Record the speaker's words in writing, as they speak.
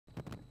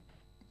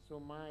So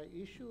my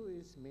issue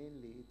is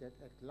mainly that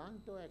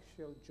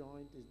atlantoaxial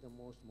joint is the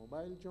most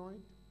mobile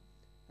joint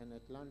and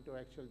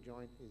atlantoaxial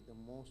joint is the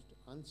most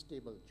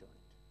unstable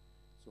joint.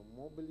 So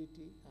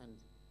mobility, and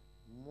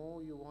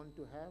more you want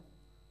to have,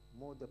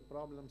 more the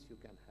problems you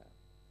can have.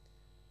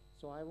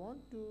 So I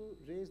want to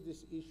raise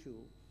this issue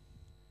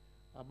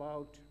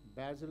about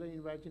basilar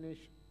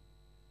invagination,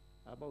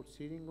 about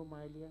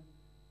syringomyelia,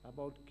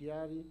 about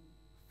Chiari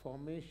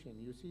formation.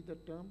 You see the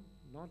term?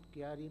 Not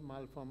Chiari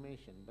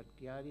malformation, but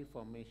Chiari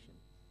formation.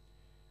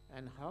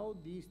 And how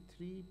these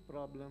three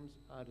problems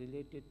are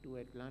related to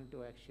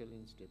atlantoaxial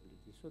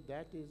instability. So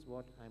that is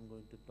what I'm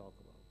going to talk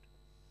about.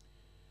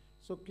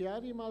 So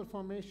Chiari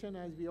malformation,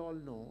 as we all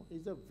know,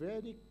 is a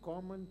very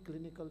common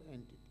clinical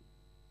entity.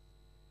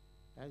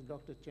 As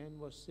Dr. Chen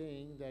was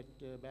saying, that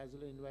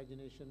basilar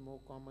invagination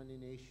more common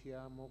in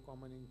Asia, more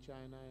common in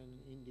China and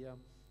India,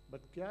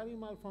 but Chiari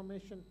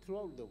malformation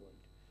throughout the world.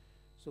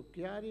 So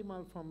Chiari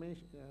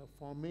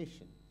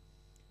malformation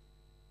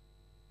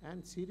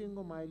and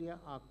syringomyelia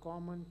are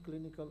common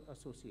clinical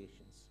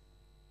associations.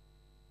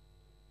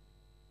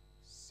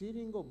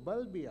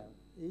 Syringobulbia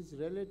is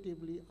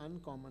relatively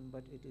uncommon,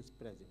 but it is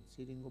present.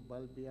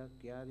 Syringobulbia,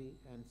 Chiari,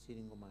 and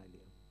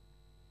syringomyelia.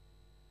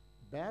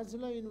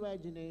 Basilar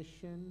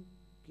invagination,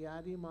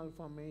 Chiari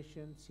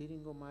malformation,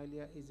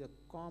 syringomyelia is a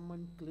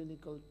common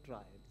clinical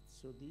triad.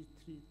 So these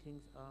three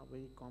things are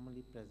very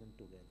commonly present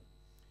together.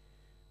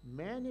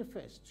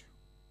 Manifest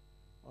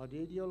or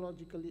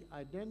radiologically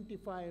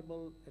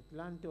identifiable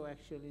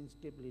atlantoaxial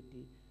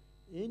instability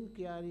in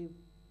Chiari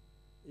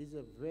is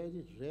a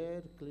very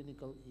rare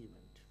clinical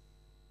event.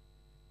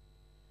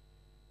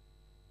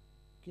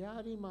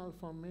 Chiari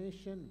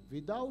malformation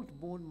without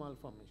bone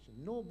malformation,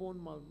 no bone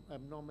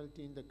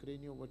abnormality in the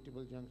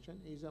craniovertebral junction,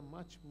 is a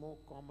much more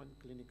common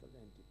clinical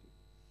entity.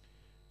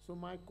 So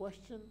my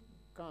question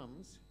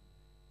comes,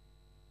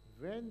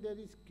 when there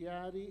is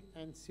Chiari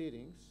and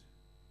syrinx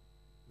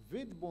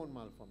with bone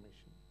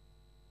malformation,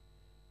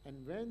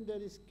 and when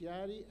there is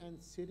Chiari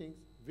and syrinx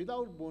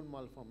without bone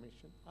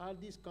malformation, are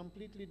these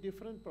completely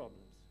different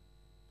problems,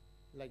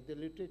 like the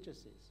literature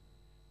says?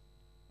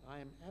 I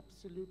am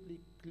absolutely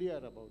clear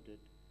about it.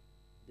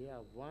 They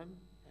are one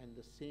and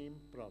the same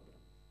problem.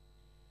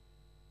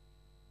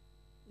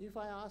 If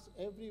I ask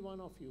every one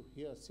of you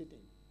here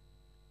sitting,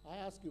 I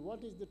ask you,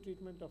 what is the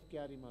treatment of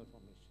Chiari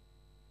malformation?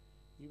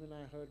 Even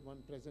I heard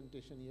one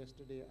presentation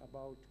yesterday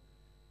about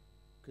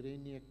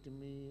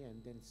craniectomy,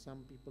 and then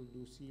some people do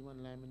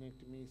C1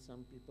 laminectomy,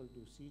 some people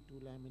do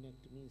C2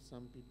 laminectomy,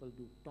 some people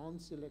do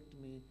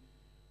tonsillectomy,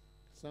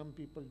 some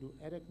people do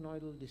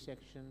arachnoidal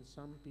dissection,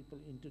 some people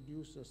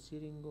introduce a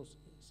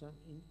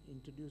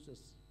introduce a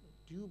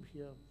tube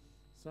here,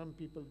 some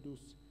people do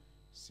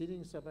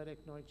syrinx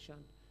subarachnoid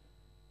shunt.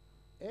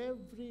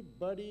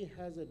 Everybody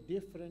has a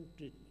different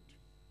treatment.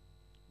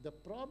 The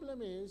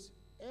problem is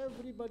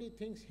everybody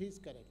thinks he's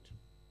correct.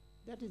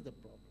 That is the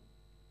problem.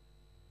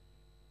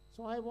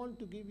 So I want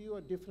to give you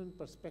a different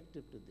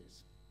perspective to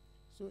this.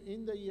 So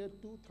in the year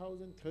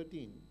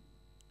 2013,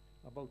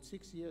 about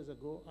 6 years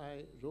ago,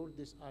 I wrote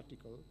this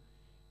article,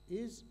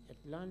 Is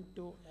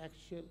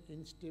Atlantoaxial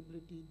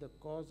Instability the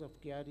Cause of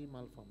Chiari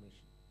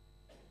Malformation?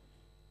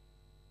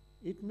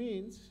 It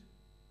means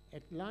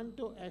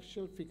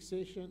atlantoaxial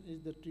fixation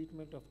is the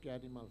treatment of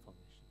Chiari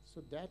malformation.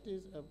 So that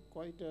is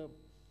quite a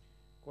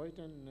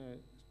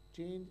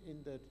change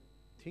in the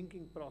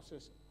thinking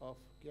process of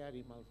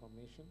Chiari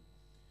malformation,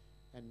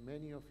 and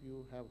many of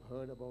you have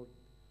heard about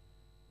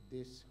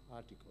this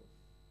article.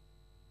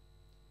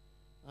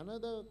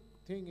 Another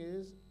thing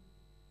is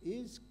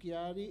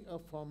Chiari a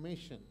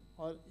formation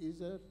or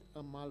is it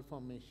a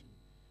malformation?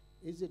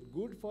 Is it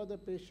good for the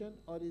patient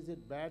or is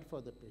it bad for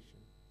the patient?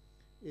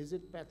 Is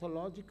it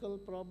pathological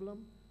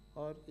problem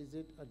or is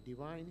it a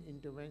divine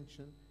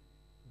intervention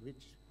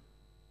which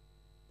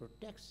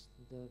protects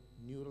the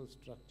neural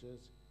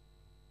structures?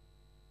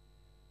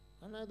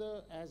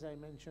 Another, as I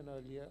mentioned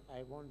earlier,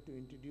 I want to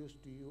introduce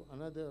to you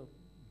another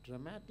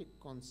dramatic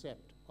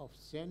concept of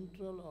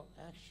central or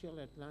axial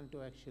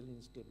atlantoaxial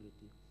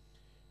instability,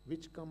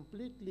 which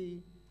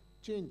completely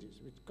changes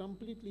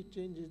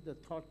the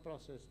thought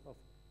process of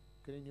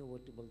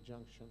craniovertebral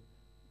junction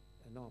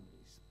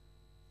anomalies.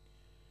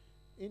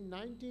 In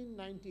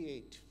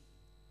 1998,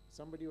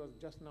 somebody was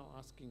just now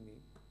asking me,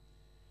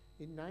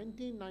 in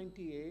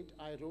 1998,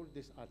 I wrote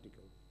this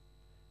article.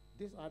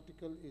 This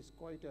article is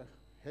quite a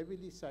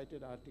heavily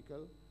cited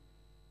article,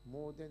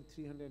 more than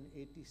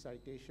 380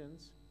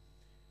 citations.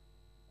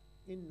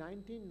 In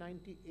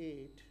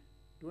 1998,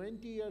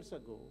 20 years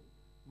ago,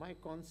 my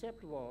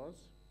concept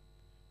was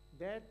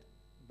that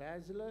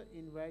basilar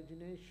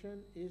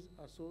invagination is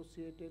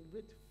associated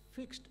with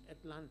fixed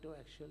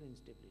atlantoaxial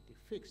instability,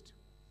 fixed.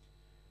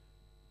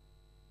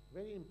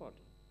 Very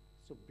important.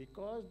 So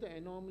because the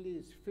anomaly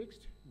is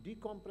fixed,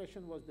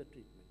 decompression was the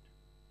treatment.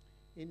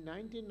 In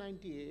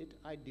 1998,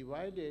 I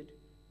divided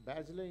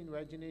basilar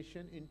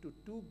invagination into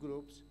two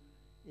groups.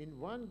 In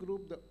one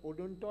group, the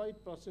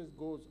odontoid process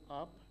goes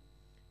up,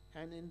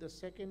 and in the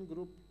second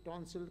group,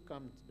 tonsil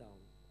comes down.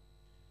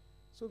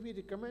 So we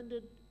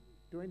recommended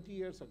 20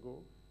 years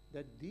ago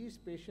that these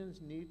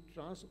patients need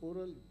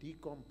transoral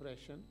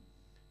decompression.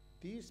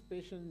 These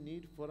patients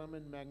need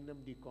foramen magnum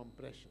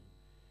decompression.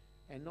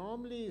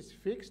 Anomaly is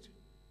fixed,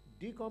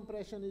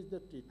 decompression is the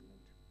treatment.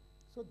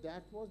 So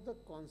that was the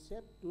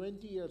concept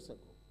 20 years ago.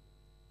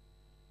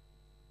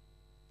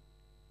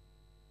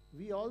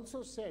 We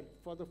also said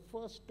for the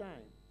first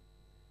time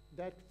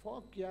that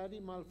for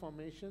Chiari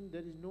malformation,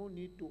 there is no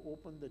need to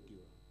open the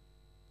dura.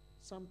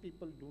 Some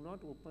people do not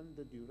open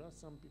the dura,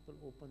 some people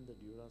open the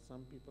dura,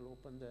 some people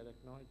open the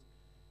arachnoids.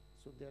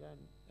 So there are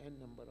n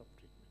number of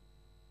treatments.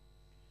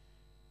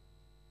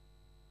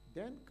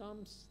 Then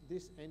comes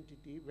this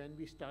entity. When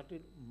we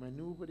started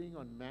maneuvering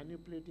or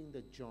manipulating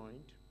the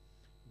joint,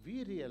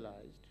 we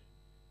realized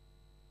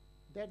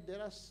that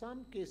there are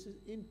some cases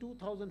in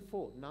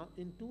 2004. Now,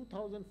 in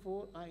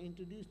 2004, I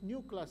introduced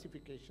new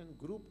classification,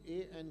 Group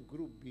A and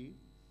Group B.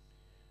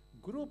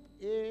 Group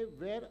A,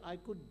 where I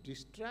could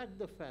distract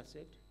the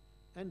facet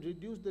and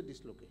reduce the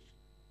dislocation.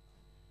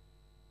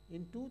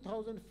 In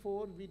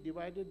 2004, we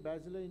divided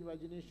basilar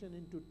invagination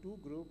into two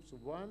groups,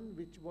 one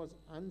which was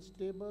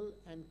unstable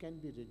and can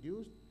be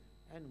reduced,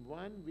 and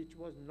one which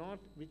was not,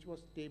 which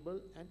was stable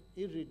and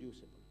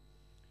irreducible.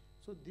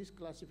 So this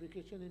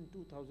classification in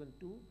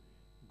 2002,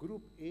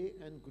 Group A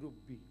and Group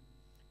B.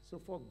 So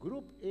for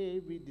Group A,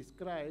 we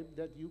described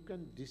that you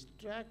can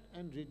distract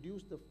and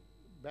reduce the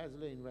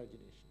basilar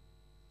invagination.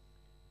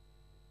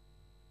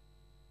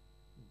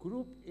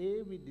 Group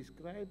A, we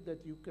described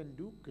that you can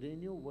do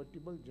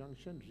craniovertebral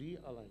junction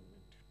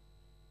realignment.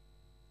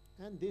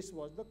 And this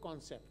was the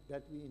concept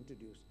that we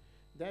introduced,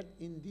 that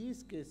in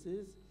these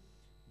cases,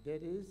 there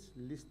is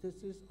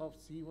listhesis of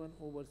C1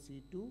 over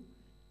C2,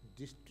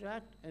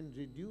 distract and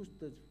reduce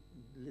the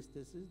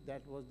listhesis.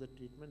 That was the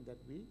treatment that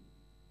we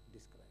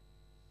described.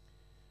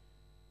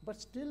 But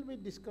still we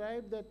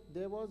described that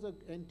there was an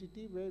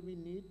entity where we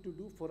need to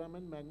do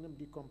foramen magnum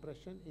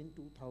decompression in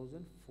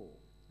 2004,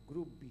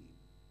 Group B.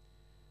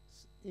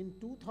 In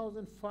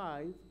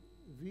 2005,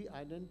 we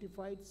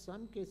identified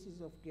some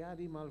cases of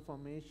Chiari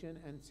malformation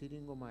and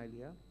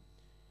syringomyelia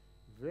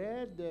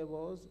where there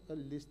was a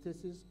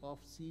listhesis of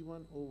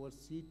C1 over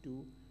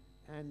C2,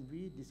 and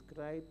we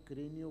described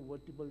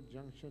craniovertebral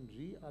junction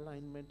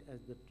realignment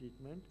as the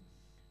treatment,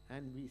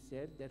 and we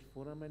said that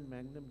foramen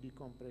magnum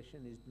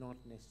decompression is not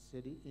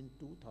necessary in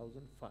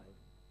 2005.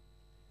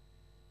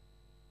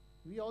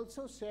 We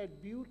also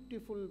said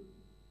beautiful,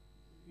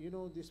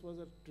 this was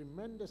a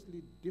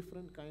tremendously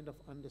different kind of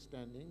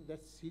understanding,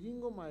 that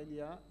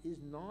syringomyelia is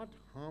not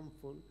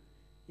harmful.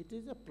 It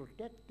is a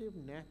protective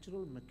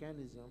natural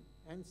mechanism,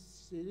 and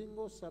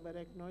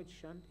syringo-subarachnoid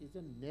shunt is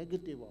a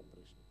negative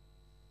operation.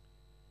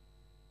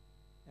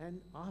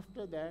 And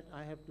after that,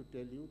 I have to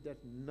tell you that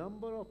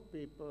number of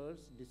papers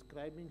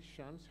describing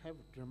shunts have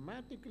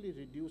dramatically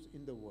reduced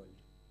in the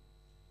world.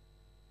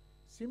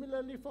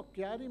 Similarly, for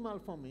Chiari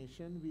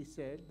malformation, we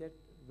said that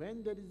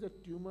when there is a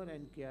tumor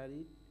and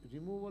Chiari,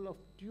 removal of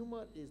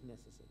tumor is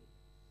necessary.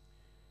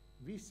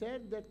 We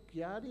said that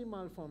Chiari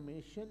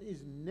malformation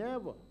is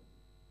never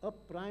a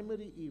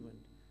primary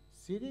event.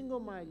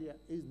 Syringomyelia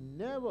is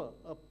never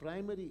a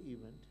primary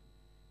event.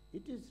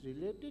 It is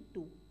related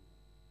to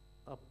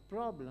a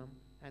problem,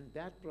 and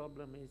that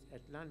problem is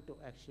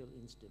atlantoaxial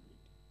instability.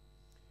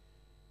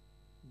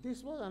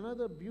 This was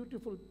another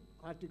beautiful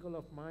article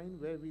of mine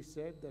where we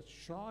said that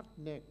short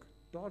neck,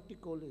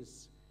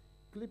 torticollis,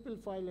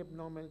 Klippel-Feil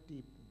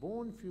abnormality,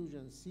 bone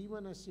fusion,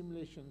 C1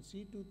 assimilation,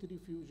 C2-3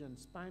 fusion,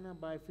 spina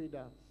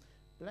bifida,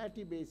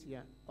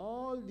 platybasia,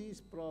 all these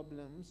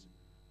problems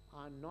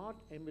are not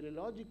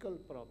embryological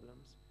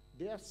problems.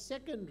 They are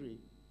secondary,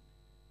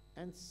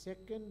 and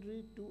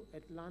secondary to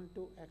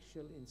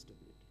atlantoaxial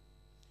instability.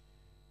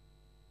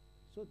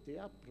 So they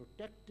are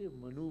protective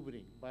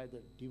maneuvering by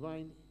the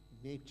divine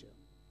nature.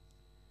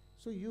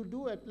 So you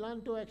do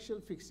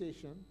atlantoaxial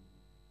fixation,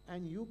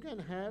 and you can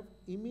have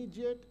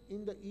immediate,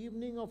 in the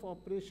evening of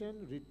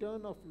operation,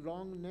 return of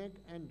long neck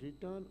and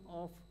return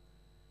of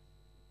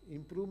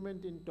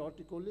improvement in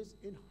torticollis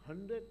in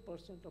 100%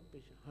 of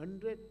patients,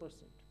 100%.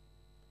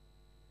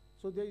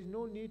 So there is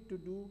no need to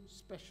do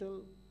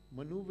special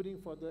maneuvering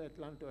for the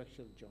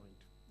atlantoaxial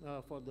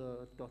joint, for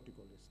the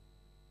torticollis.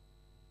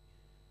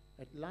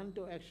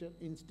 Atlantoaxial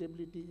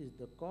instability is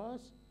the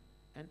cause,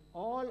 and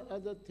all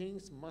other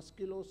things,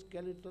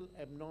 musculoskeletal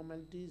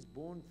abnormalities,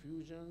 bone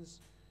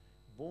fusions,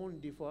 bone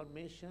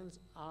deformations,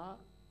 are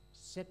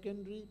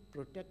secondary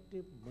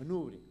protective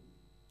maneuvering.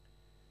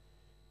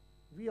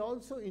 We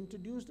also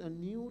introduced a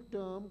new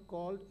term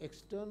called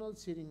external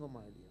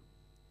syringomyelia.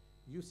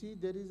 You see,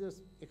 there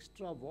is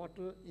extra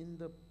water in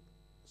the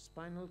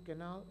spinal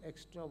canal,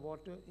 extra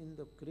water in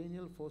the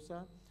cranial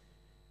fossa,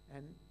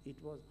 and it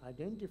was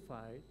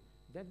identified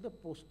that the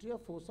posterior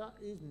fossa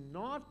is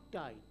not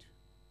tight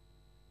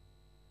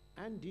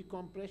and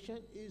decompression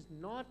is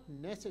not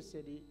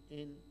necessary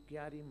in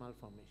Chiari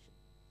malformation.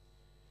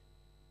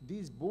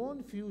 These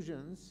bone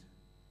fusions,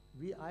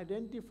 we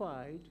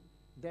identified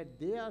that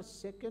they are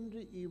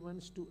secondary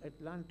events to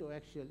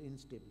atlantoaxial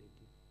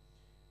instability.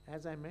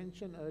 As I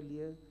mentioned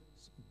earlier,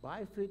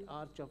 Bifid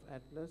arch of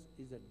atlas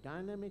is a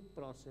dynamic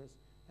process,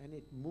 and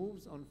it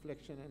moves on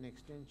flexion and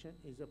extension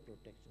is a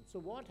protection. So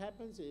what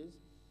happens is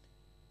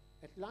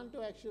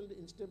atlantoaxial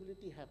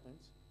instability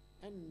happens,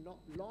 and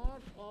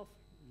lot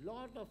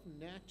of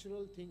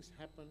natural things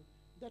happen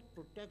that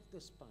protect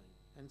the spine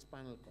and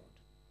spinal cord.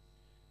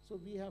 So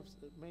we have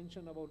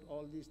mentioned about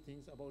all these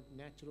things about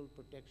natural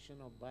protection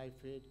of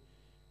bifid,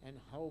 and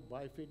how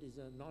bifid is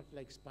not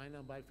like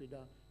spina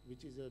bifida,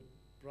 which is a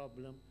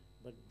problem,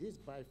 but this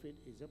bifid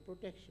is a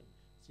protection.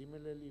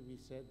 Similarly, we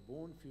said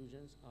bone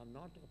fusions are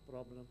not a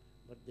problem,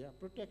 but they are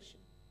protection.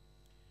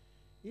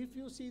 If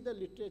you see the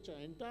literature,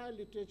 entire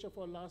literature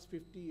for last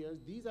 50 years,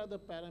 these are the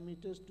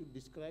parameters to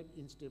describe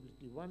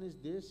instability. One is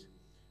this,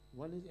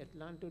 one is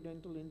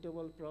atlantodental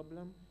interval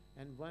problem,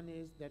 and one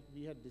is that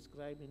we had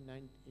described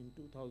in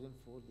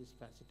 2004, this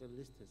facetal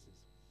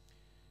listhesis.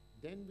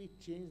 Then we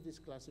changed this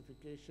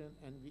classification,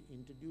 and we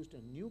introduced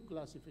a new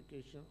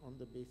classification on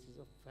the basis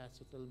of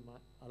facetal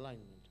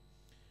alignment.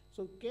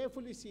 So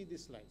carefully see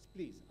these slides,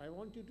 please. I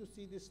want you to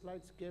see these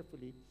slides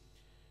carefully.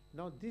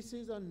 Now this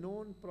is a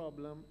known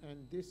problem,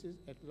 and this is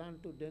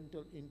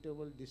atlantodental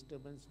interval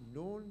disturbance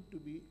known to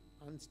be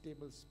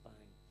unstable spine.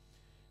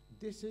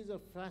 This is a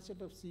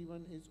facet of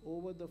C1 is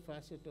over the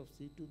facet of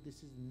C2.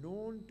 This is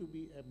known to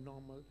be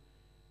abnormal,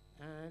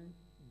 and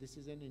this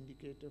is an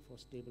indicator for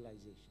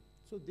stabilization.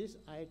 So this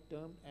I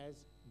termed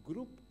as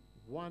group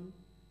 1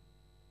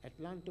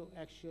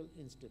 atlantoaxial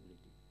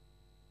instability.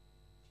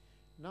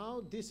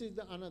 Now this is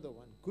the another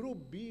one.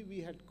 Group B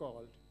we had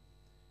called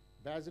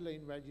basilar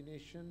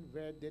invagination,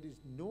 where there is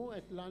no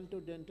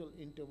atlantodental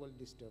interval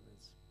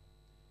disturbance.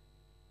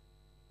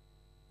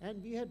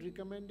 And we had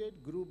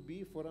recommended group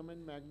B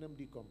foramen magnum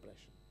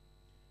decompression.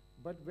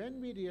 But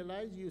when we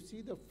realized, you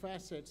see the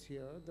facets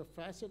here, the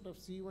facet of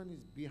C1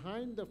 is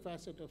behind the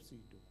facet of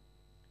C2.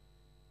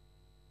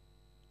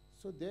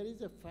 So there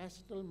is a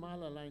facetal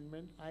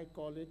malalignment. I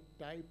call it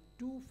type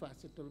 2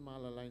 facetal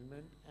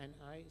malalignment, and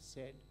I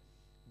said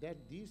that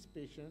these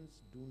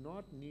patients do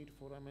not need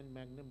foramen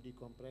magnum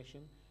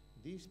decompression.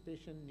 These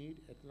patients need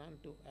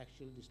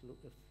atlantoaxial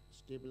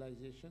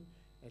stabilization.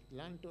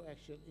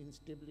 Atlantoaxial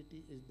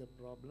instability is the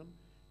problem.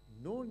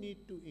 No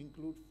need to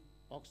include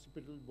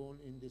occipital bone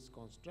in this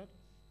construct.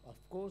 Of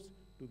course,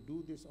 to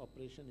do this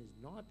operation is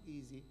not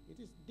easy.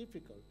 It is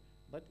difficult,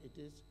 but it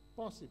is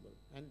possible,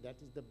 and that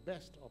is the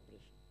best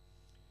operation.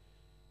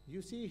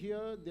 You see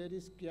here, there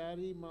is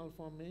Chiari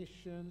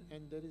malformation,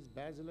 and there is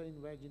basilar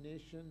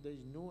invagination. There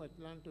is no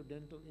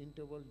atlantodental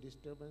interval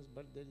disturbance,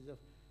 but there is a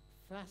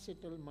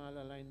facetal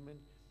malalignment.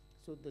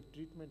 So the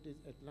treatment is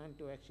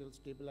atlantoaxial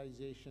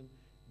stabilization.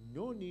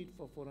 No need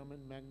for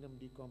foramen magnum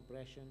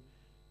decompression.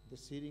 The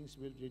serings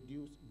will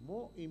reduce.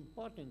 More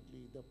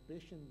importantly, the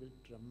patient will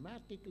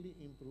dramatically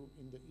improve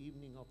in the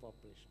evening of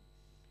operation.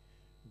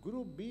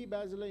 Group B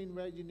basilar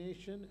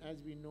invagination,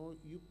 as we know,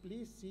 you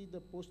please see the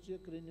posterior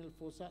cranial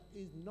fossa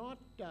is not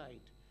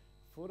tight.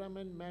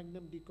 Foramen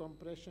magnum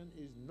decompression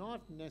is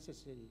not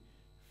necessary.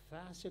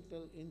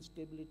 Facetal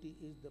instability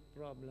is the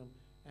problem,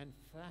 and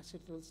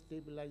facetal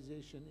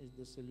stabilization is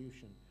the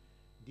solution.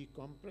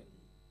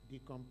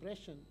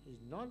 Decompression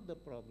is not the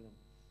problem,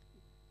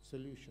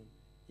 solution.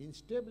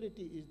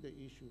 Instability is the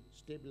issue,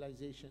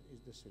 stabilization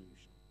is the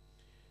solution.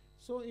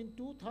 So in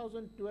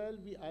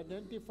 2012, we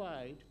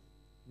identified,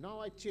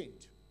 now I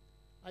changed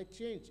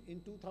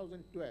in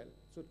 2012.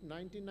 So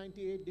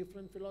 1998,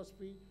 different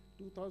philosophy,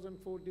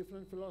 2004,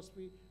 different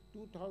philosophy,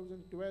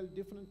 2012,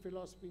 different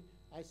philosophy.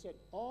 I said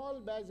all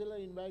basilar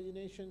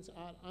invaginations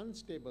are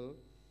unstable,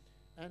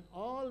 and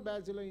all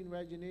basilar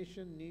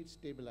invagination needs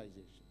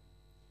stabilization.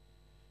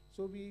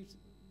 So we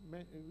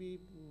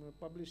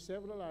published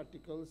several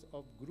articles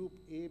of group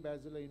A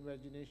basilar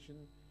invagination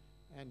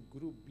and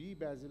group B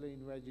basilar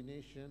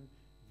invagination,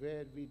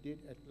 where we did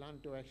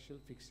atlantoaxial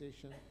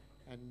fixation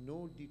and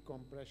no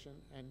decompression,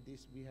 and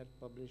this we had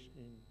published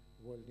in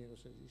World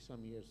Neurosurgery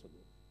some years ago.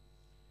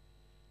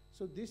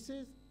 So this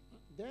is,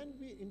 then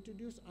we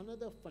introduced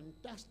another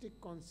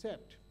fantastic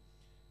concept,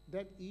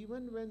 that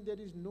even when there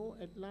is no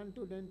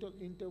atlantodental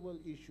interval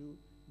issue,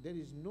 there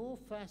is no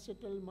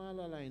facetal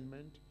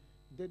malalignment,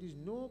 there is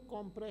no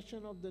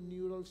compression of the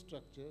neural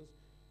structures,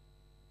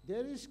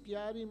 there is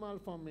Chiari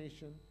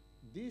malformation.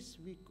 This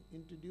we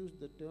introduced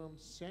the term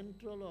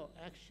central or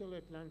axial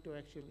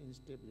atlantoaxial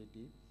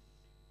instability.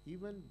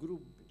 Even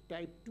group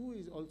type 2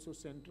 is also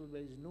central,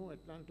 where there is no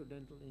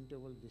atlantodental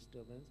interval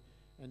disturbance.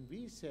 And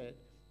we said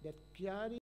that Chiari